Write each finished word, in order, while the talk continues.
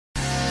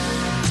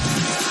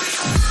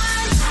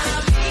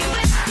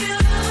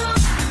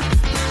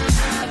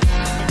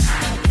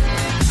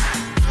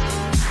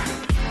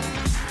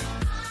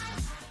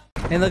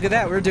And look at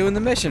that, we're doing the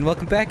mission.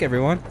 Welcome back,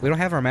 everyone. We don't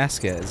have our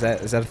mask yet. Is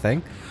that a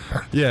thing?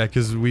 Yeah,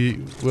 because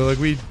we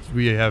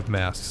have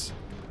masks.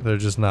 They're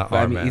just not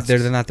our masks.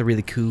 They're not the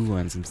really cool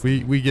ones.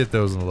 We get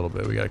those in a little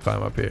bit. We gotta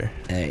climb up here.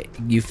 Hey,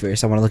 you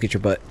first. I want to look at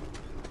your butt.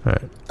 All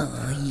right.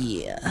 Oh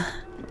yeah.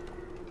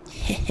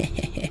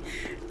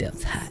 That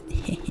was hot.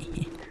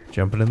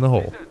 Jumping in the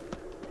hole.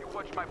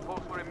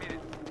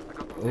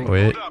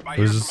 Wait,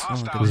 is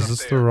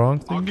this the wrong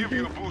thing?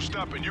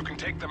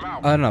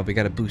 Oh no, we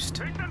got a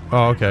boost.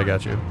 Oh, okay, I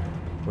got you.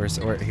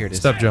 Here it is.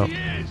 Step jump.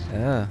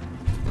 Oh,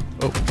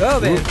 Ooh,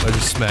 man. I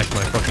just smacked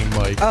my fucking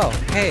mic. Oh,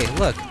 hey,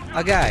 look,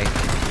 a guy.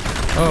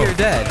 Oh. You're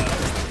dead.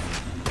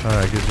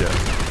 Alright, good job.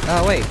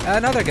 Oh wait,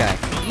 another guy.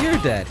 You're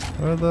dead.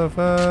 What the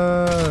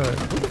fuck?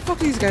 Who the fuck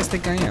do these guys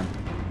think I am?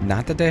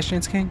 Not the Dash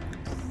Dance King?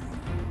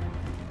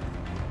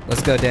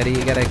 Let's go, Daddy.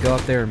 You gotta go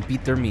up there and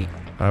beat their meat.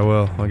 I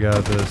will. I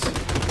got this.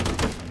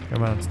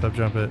 Come on, step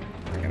jump it.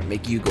 I'm gonna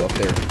make you go up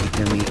there and beat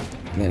their meat.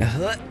 And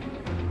then,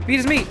 beat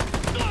his meat!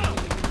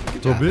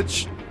 Little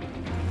bitch.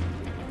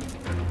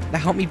 Now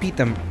help me beat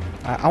them.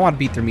 I want to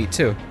beat their meat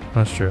too.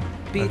 That's true.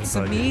 Beat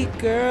some meat,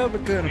 girl. We're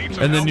gonna beat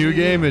And the new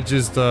game, it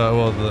just,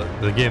 well,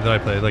 the game that I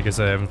played, like I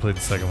said, I haven't played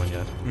the second one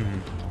yet.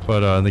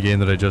 But in the game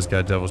that I just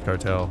got, Devil's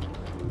Cartel,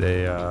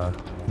 they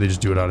just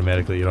do it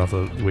automatically. You don't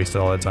have to waste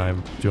all that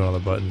time doing all the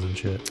buttons and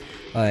shit.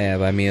 Oh yeah,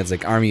 but I mean, it's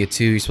like Army of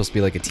Two. You're supposed to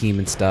be like a team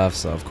and stuff,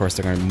 so of course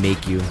they're gonna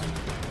make you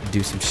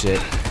do some shit.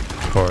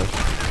 Of course.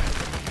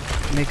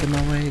 Making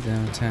my way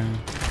downtown.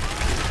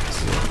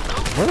 So,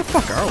 where the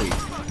fuck are we?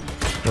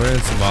 We're in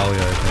Somalia,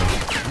 I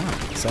think.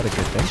 Oh, is that a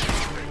good thing?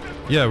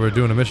 Yeah, we're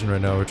doing a mission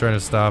right now. We're trying to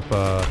stop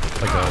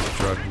like a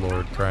drug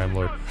lord, crime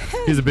lord.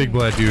 He's a big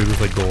black dude with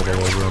like gold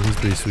all over him. He's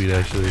pretty sweet,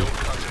 actually.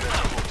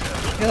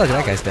 Hey, look,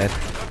 that guy's dead.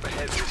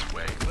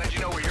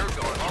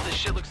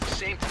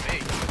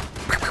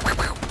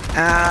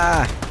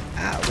 Ah!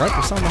 Right,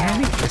 there's someone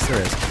behind me? Yes, there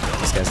is.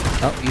 This guy's...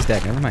 Oh, he's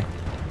dead. Never mind.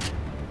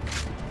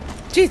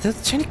 Jeez, they're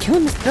trying to kill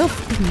him himself.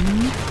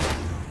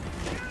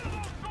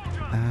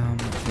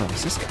 No,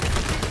 it's this guy.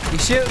 He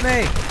shoot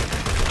me!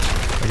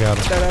 I got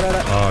him.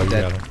 Oh, you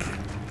got him.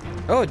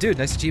 Oh, dude,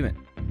 nice achievement.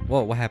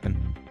 Whoa, what happened?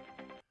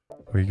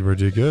 We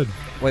did good.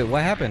 Wait,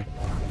 what happened?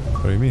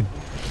 What do you mean?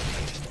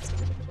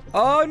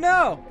 Oh,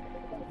 no!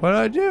 What did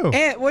I do?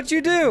 Ant, what'd you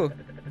do?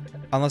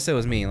 Unless it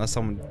was me, unless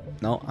someone...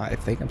 No, I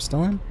think I'm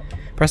still in.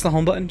 Press the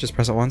home button, just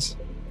press it once.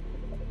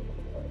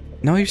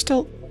 No, you're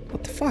still...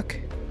 What the fuck?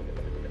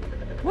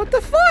 What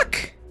the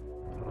fuck?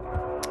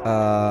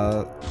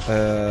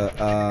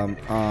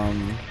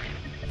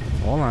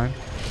 Hold on.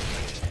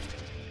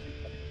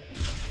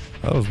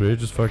 That was weird.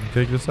 Just fucking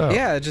take this out.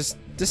 Yeah, it just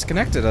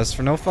disconnected us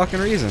for no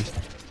fucking reason.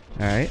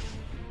 Alright.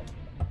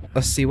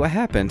 Let's see what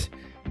happened.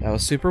 That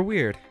was super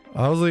weird.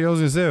 I was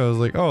gonna say, oh,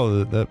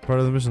 that part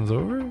of the mission's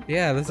over?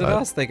 Yeah, that's what I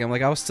was thinking.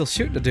 Like, I was still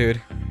shooting the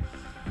dude.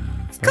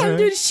 Come on,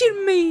 dude,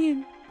 shoot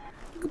me!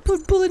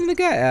 Put a bullet in the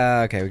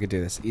guy. Okay, we could do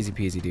this. Easy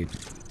peasy, dude.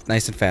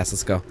 Nice and fast.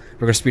 Let's go.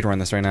 We're gonna speedrun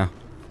this right now.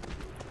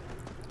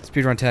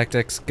 Speedrun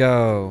tactics,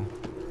 go.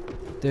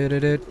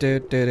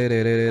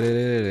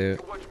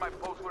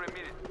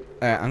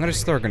 Alright, I'm gonna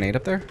just throw a grenade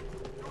up there.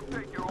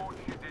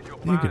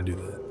 You can do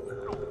that.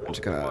 I'm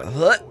just gonna...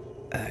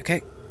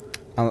 Okay.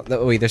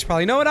 Wait, there's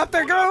probably no one up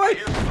there. Go away!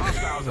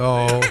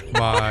 Oh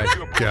my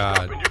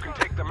god.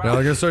 Now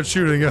they're gonna start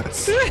shooting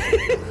us.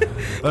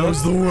 That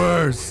was the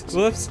worst.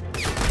 Whoops.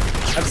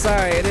 I'm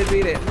sorry, I didn't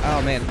mean it.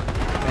 Oh man.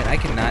 Man, I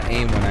cannot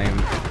aim when I'm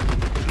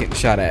getting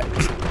shot at.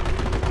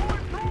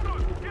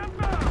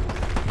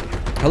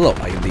 Hello,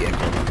 I am the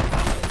Echo.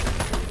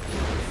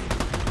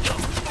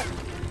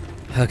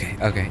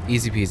 Okay,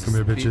 easy peasy. Come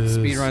here, bitches.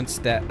 Speedrun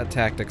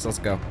tactics, let's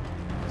go.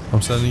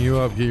 I'm sending you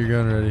up. Get your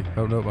gun ready.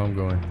 Oh, nope, I'm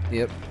going.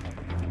 Yep.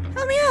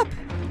 Help me up!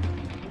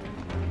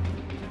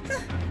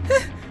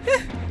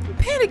 I'm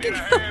panicking.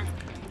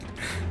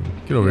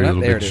 Get over here,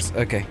 little there bitch. It is.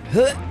 Okay.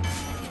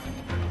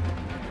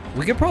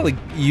 We could probably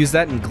use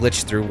that and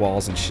glitch through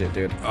walls and shit,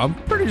 dude. I'm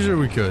pretty sure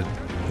we could.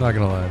 Not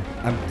gonna lie.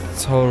 I'm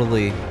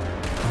totally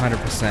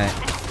 100%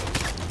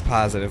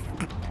 positive.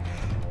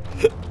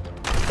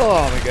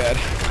 Oh my god.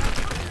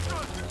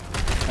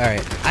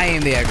 Alright, I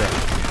am the aggro.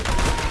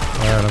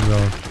 Alright, I'm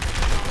going.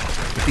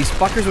 If these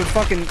fuckers would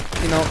fucking,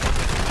 you know,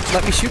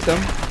 let me shoot them,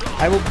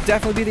 I will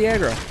definitely be the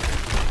aggro.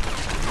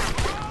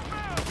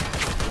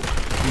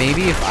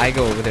 Maybe if I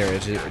go over there,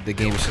 the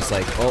game is just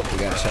like, oh, we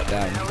gotta shut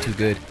down. Too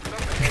good.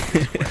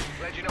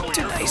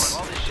 Too nice.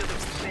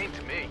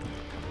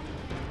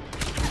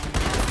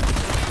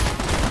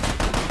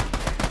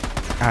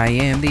 I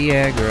am the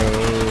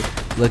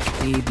aggro. Look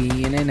at me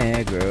being an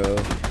aggro.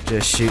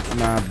 Just shooting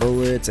my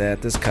bullets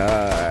at this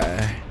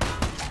car.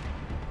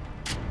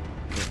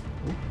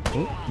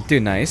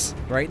 Dude, nice.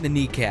 Right in the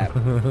kneecap.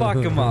 Fuck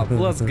him up.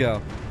 Let's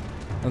go.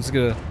 I'm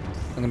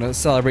gonna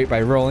celebrate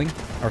by rolling.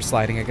 Or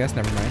sliding, I guess.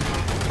 Never mind.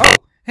 Oh!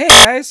 Hey,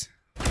 guys!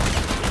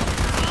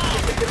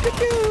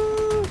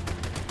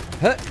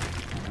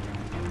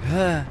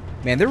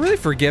 Man, they're really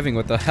forgiving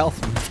with the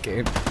health in this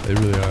game. They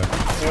really are.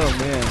 Oh,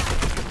 man.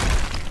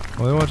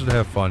 Well, they want you to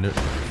have fun.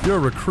 You're a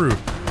recruit.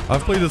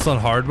 I've played this on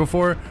hard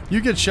before.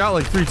 You get shot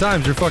like 3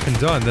 times, you're fucking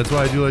done. That's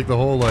why I do like the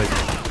whole like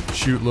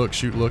shoot look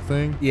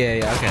thing. Yeah,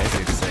 yeah, okay, I see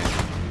what you're saying.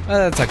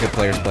 That's how good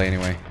players play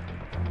anyway.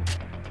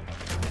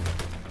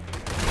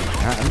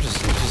 I'm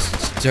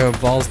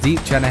just balls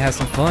deep trying to have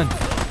some fun.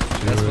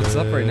 That's what's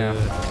up right now.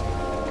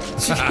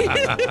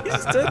 He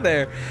stood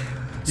there.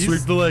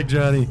 Sweep the leg,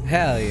 Johnny.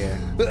 Hell yeah.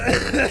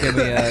 Can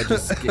we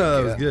just get,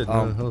 that was good.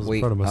 I was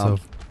proud of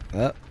myself.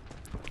 Oh,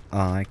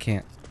 I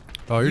can't.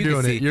 Oh, you're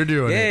doing it. You're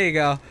doing it. There you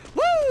go.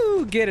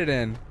 Woo! Get it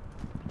in.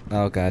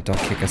 Oh god, don't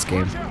kick us,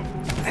 game.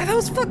 That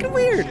was fucking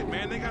weird.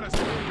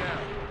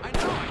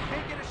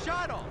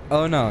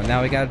 Oh no,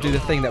 now we gotta do the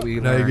thing that we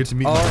now learned. You get to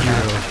meet the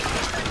hero.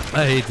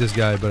 I hate this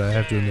guy, but I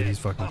have to admit he's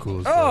fucking cool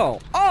as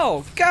fuck.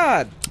 Oh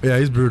god. Yeah,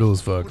 he's brutal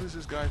as fuck.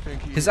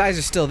 His eyes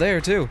are still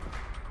there too.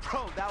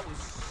 Bro, that was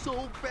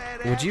so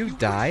badass. Would you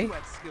die?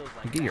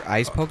 You get your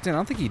eyes poked in? I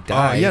don't think he'd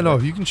die. Yeah, no.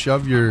 If you can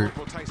shove your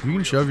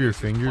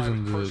fingers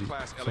into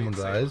someone's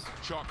eyes,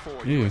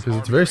 yeah, because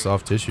it's very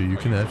soft tissue. You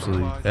can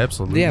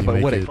absolutely. Yeah, but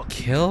make would it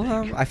kill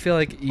him? I feel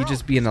like you'd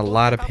just be in a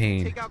lot of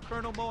pain.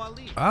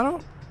 I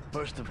don't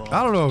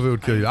know if it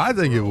would kill you. I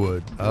think it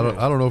would. I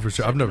don't know for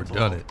sure. I've never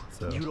done it,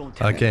 so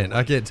I can't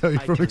tell you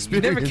from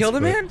experience. You never killed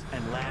a man?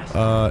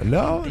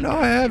 No,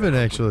 I haven't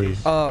actually.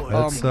 It's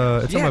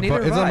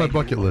on my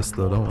bucket list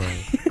though. Don't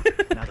worry.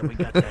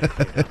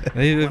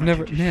 I've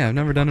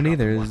never done it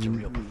either.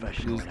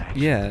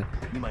 Yeah.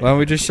 Why don't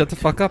we just shut the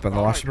fuck up and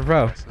watch the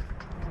pro?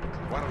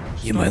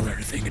 You might learn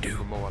a thing or two.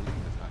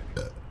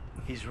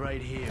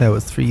 That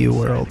was for you,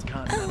 world.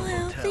 Oh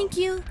well, thank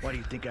you.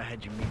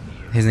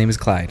 His name is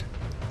Clyde.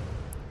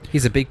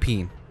 He's a big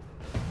peen.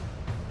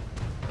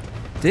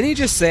 Didn't he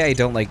just say I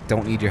don't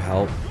need your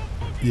help?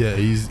 Yeah,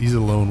 he's a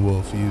lone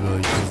wolf. He's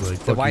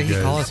like. So why did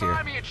he call us here?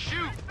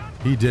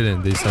 He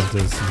didn't. They sent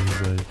us. And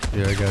he's like,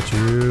 yeah, I got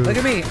you. Look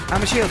at me.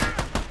 I'm a shield.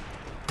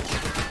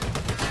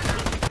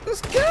 Let's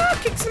go.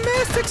 Kick some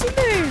ass. Take some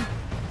name.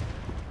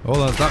 Hold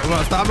on.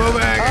 Stop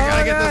moving. I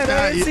gotta get this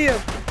guy. I didn't see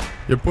him.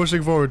 You're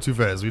pushing forward too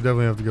fast. We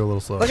definitely have to go a little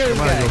slow. Look at this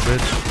guy. guy. Little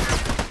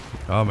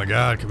bitch. Oh my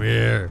god, come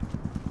here.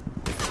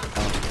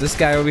 This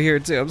guy over here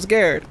too. I'm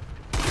scared.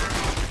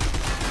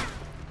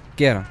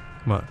 Get him.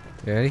 Come on.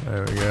 You ready?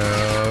 There we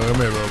go.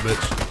 Come here, little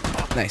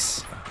bitch.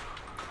 Nice.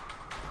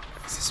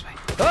 It's this way.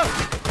 Oh!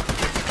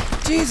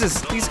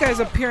 Jesus! These guys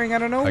appearing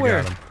out of nowhere.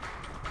 I got him.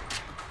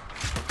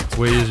 It's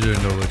way easier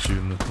to know like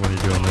shooting when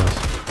you're doing this.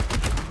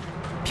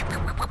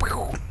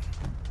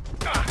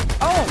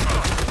 Oh!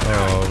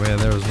 Oh man,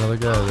 there was another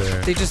guy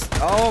there. They just.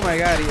 Oh my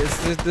god!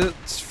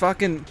 It's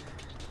fucking.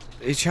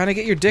 He's trying to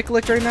get your dick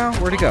licked right now?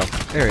 Where'd he go?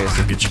 There he is.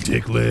 Go get your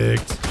dick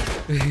licked.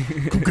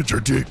 Go get your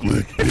dick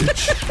licked,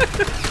 bitch.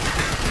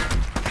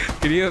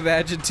 Can you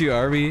imagine 2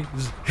 army?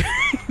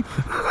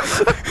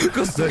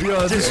 That's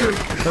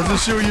the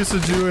shit we used to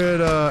do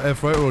at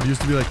Fight World.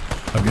 Used to be like,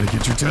 I'm gonna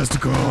get your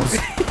testicles.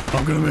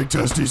 I'm gonna make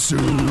testy soup.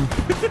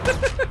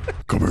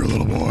 Come here,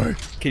 little boy.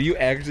 Can you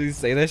actually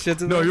say that shit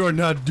to them? No, you are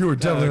not. You are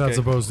definitely not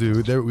supposed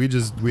to.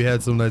 We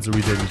had some nights where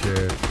we didn't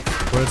care.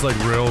 When it's like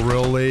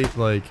real late,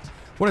 like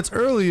when it's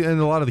early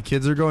and a lot of the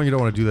kids are going, you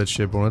don't want to do that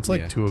shit. But when it's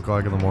like 2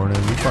 o'clock in the morning,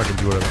 you fucking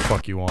do whatever the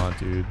fuck you want,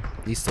 dude.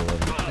 He's still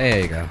living. There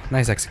you go.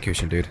 Nice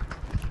execution, dude.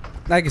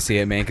 I can see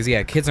it, man. Cause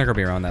yeah, kids aren't gonna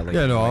be around that late.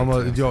 Yeah, no,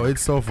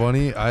 it's so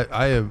funny.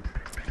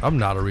 I'm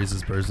not a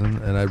racist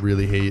person, and I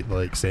really hate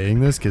like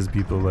saying this because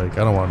people like I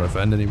don't want to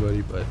offend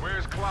anybody, but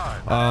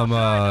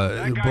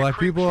black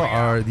people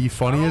are the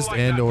funniest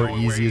and/or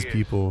easiest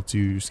people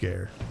to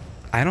scare.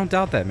 I don't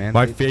doubt that, man.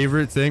 My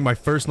favorite thing, my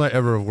first night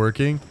ever of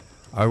working,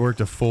 I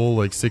worked a full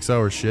like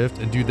 6-hour shift,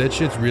 and dude, that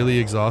shit's really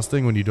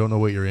exhausting when you don't know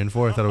what you're in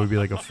for. I thought it would be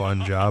like a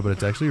fun job, but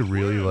it's actually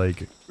really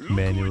like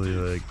manually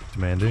like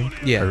demanding.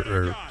 Yeah.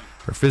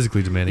 Or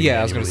physically demanding. Yeah,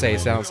 I was gonna say,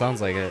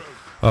 sounds like it.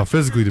 Oh,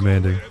 physically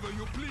demanding.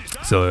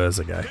 So there's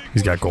a guy.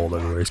 He's got gold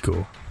everywhere. He's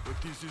cool.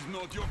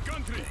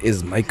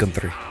 Is my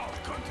country.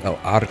 Oh,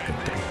 our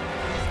country.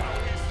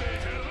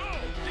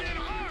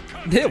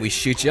 Yeah, we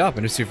shoot you up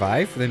and you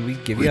survive, then we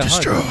give you a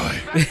destroy.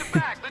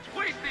 hug.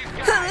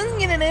 I'm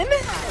getting in.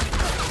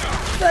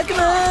 Fuck him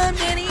up,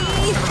 Danny.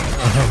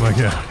 Oh my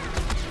god.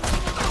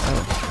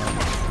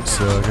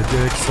 Suck a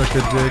dick, suck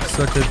a dick,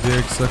 suck a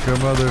dick, suck a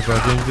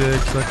motherfucking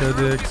dick, suck a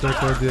dick,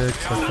 suck a dick,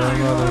 suck a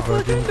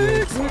motherfucking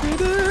dick.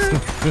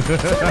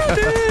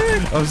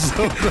 I'm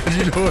so glad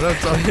you know what I'm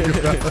talking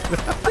about.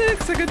 Dick,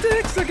 suck a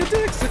dick, suck a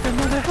dick, suck a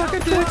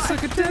motherfucking dick,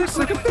 suck a dick,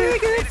 suck a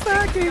big dick,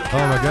 fucking.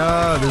 Oh my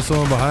god, there's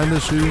someone behind the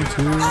shooting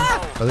too.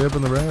 Are they up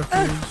in the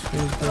rafters?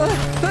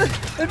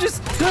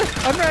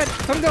 I'm red.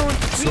 I'm going.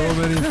 So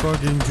many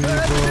fucking people.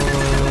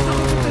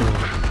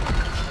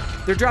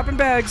 They're dropping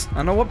bags. I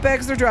don't know what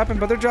bags they're dropping,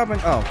 but they're dropping.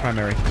 Oh,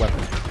 primary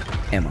weapon.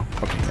 Ammo.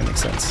 Okay, that makes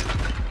sense.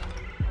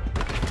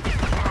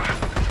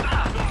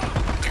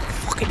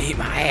 Fucking eat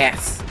my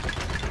ass.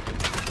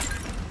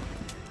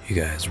 You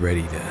guys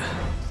ready to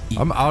eat?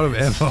 I'm out of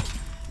ammo.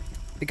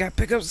 You gotta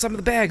pick up some of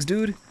the bags,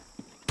 dude.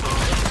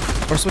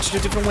 Or switch to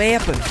a different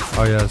weapon.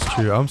 Oh yeah, that's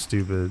true. I'm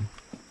stupid.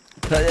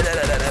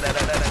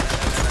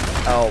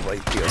 Oh my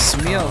Dios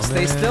mío.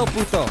 Stay still,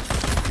 puto.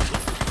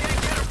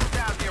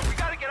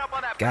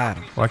 Got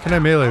him. Why can't I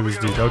melee this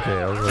dude? Okay,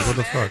 I was like, what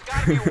the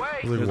fuck?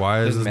 I was like,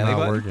 why is There's a this melee not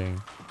button?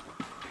 working?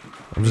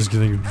 I'm just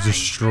getting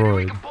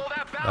destroyed.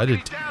 I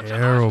did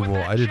terrible.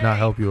 I did not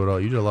help you at all.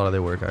 You did a lot of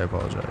their work. I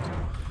apologize.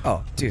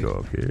 Oh, dude. Go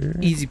up here.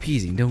 Easy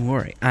peasy. Don't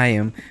worry. I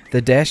am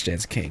the Dash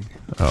Dance King.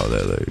 Oh,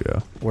 there you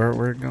go. Where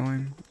we're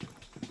going?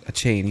 A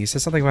chain. He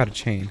says something about a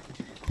chain.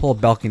 Pull a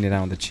balcony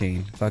down with a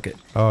chain. Fuck it.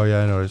 Oh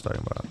yeah, I know what he's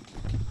talking about.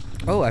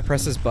 Oh, I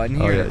press this button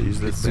Oh here. yeah, use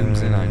it this.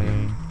 zooms in on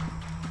you.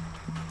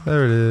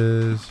 There it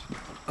is.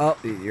 Oh,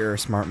 you're a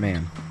smart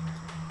man.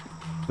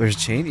 There's a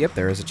chain? Yep,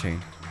 there is a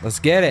chain. Let's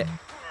get it.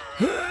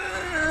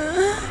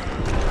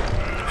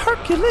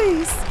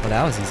 Hercules. Well,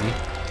 that was easy.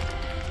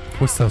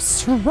 What's so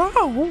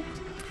strong?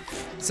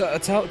 So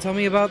tell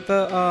me about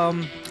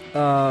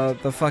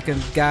the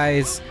fucking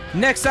guys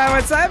next time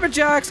on Cyber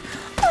Jocks.